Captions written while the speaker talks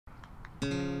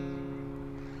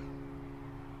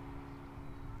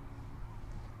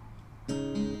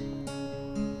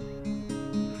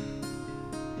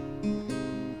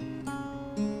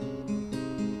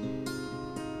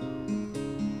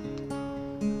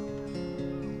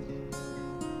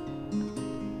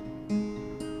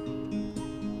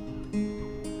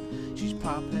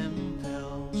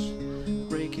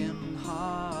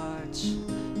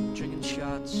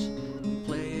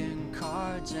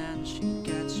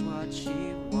what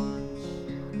she wants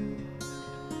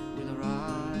with her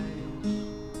eyes.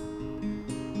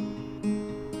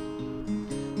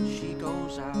 She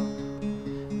goes out,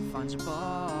 finds a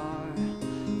bar,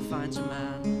 finds a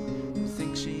man who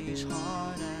thinks he's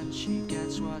hard, and she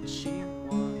gets what she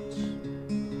wants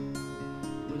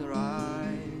with her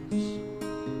eyes.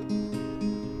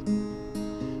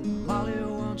 Molly,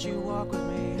 won't you walk with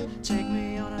me? Take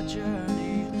me on a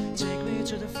journey. Take me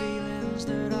to the feelings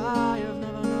that I have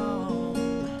never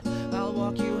known. I'll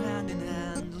walk you hand in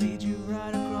hand, lead you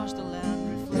right across the land.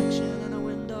 Reflection in a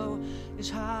window is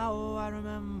how I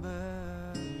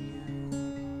remember you.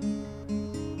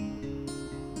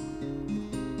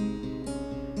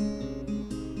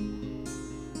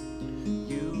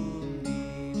 You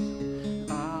need,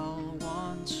 I'll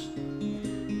want.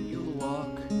 You'll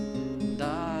walk and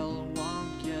I'll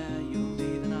want. Yeah, you'll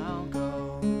lead and I'll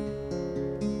go.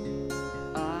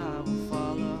 I will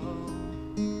follow.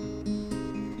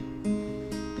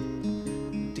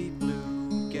 Deep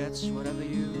blue gets whatever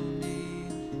you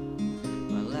need.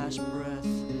 My last breath,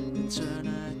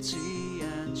 eternity,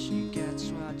 and she gets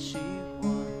what she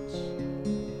wants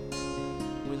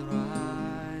with her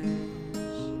eyes.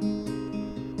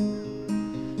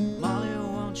 Molly,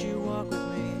 won't you walk with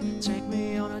me? Take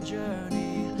me on a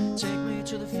journey. Take me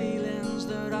to the feelings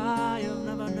that I have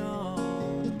never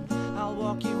known. I'll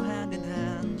walk you hand in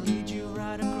hand, lead you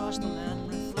right across the land.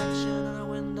 Reflection in a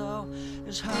window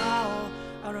is how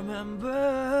I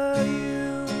remember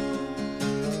you.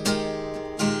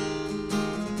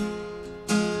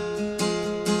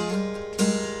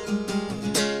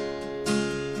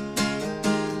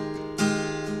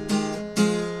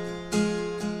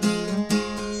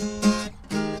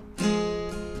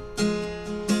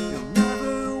 You'll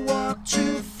never walk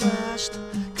too fast,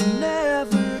 can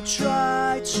never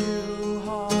try too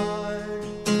hard.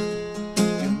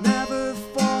 You'll never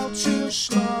fall too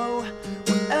slow.